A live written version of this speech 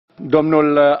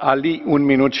Domnul Ali, 1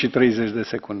 minut și 30 de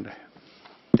secunde.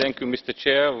 Thank you, Mr.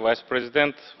 Chair, Vice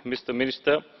President, Mr.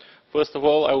 Minister. First of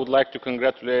all, I would like to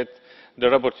congratulate the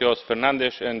rapporteurs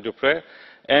Fernandes and Dupré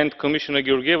and Commissioner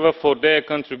Georgieva for their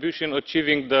contribution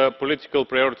achieving the political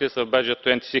priorities of Budget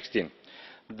 2016.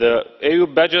 The EU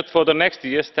budget for the next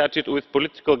year started with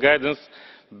political guidance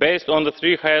based on the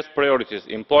three highest priorities: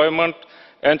 employment,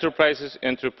 enterprises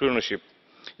and entrepreneurship.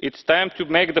 It's time to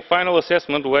make the final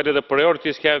assessment whether the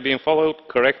priorities have been followed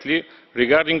correctly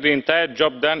regarding the entire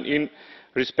job done in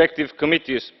respective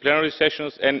committees, plenary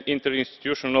sessions and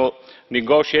interinstitutional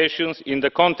negotiations in the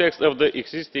context of the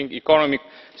existing economic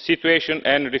situation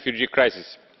and refugee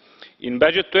crisis. In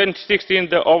Budget 2016,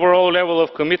 the overall level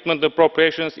of commitment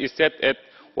appropriations is set at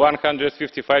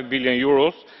 €155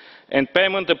 billion and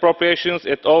payment appropriations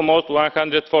at almost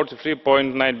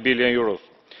 €143.9 billion.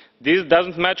 This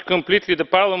doesn't match completely the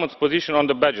Parliament's position on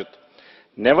the budget.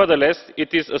 Nevertheless,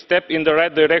 it is a step in the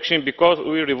right direction because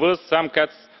we reversed some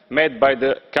cuts made by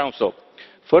the Council.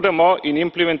 Furthermore, in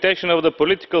implementation of the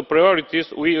political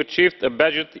priorities, we achieved a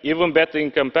budget even better in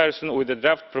comparison with the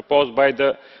draft proposed by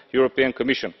the European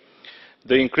Commission.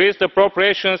 The increased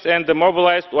appropriations and the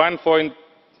mobilised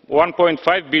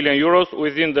 €1.5 billion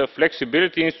within the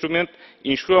flexibility instrument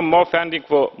ensure more funding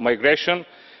for migration,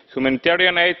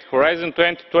 humanitarian aid, Horizon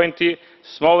 2020,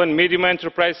 small and medium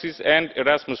enterprises and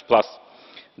Erasmus+.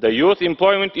 The Youth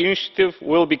Employment Initiative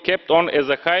will be kept on as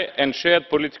a high and shared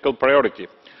political priority.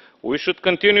 We should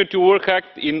continue to work hard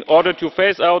in order to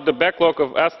phase out the backlog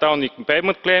of outstanding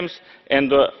payment claims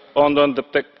and on the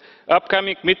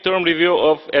upcoming mid-term review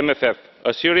of MFF.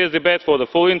 A serious debate for the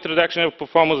full introduction of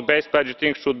performance-based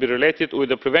budgeting should be related with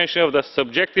the prevention of the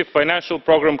subjective financial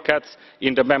programme cuts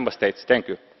in the Member States. Thank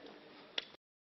you.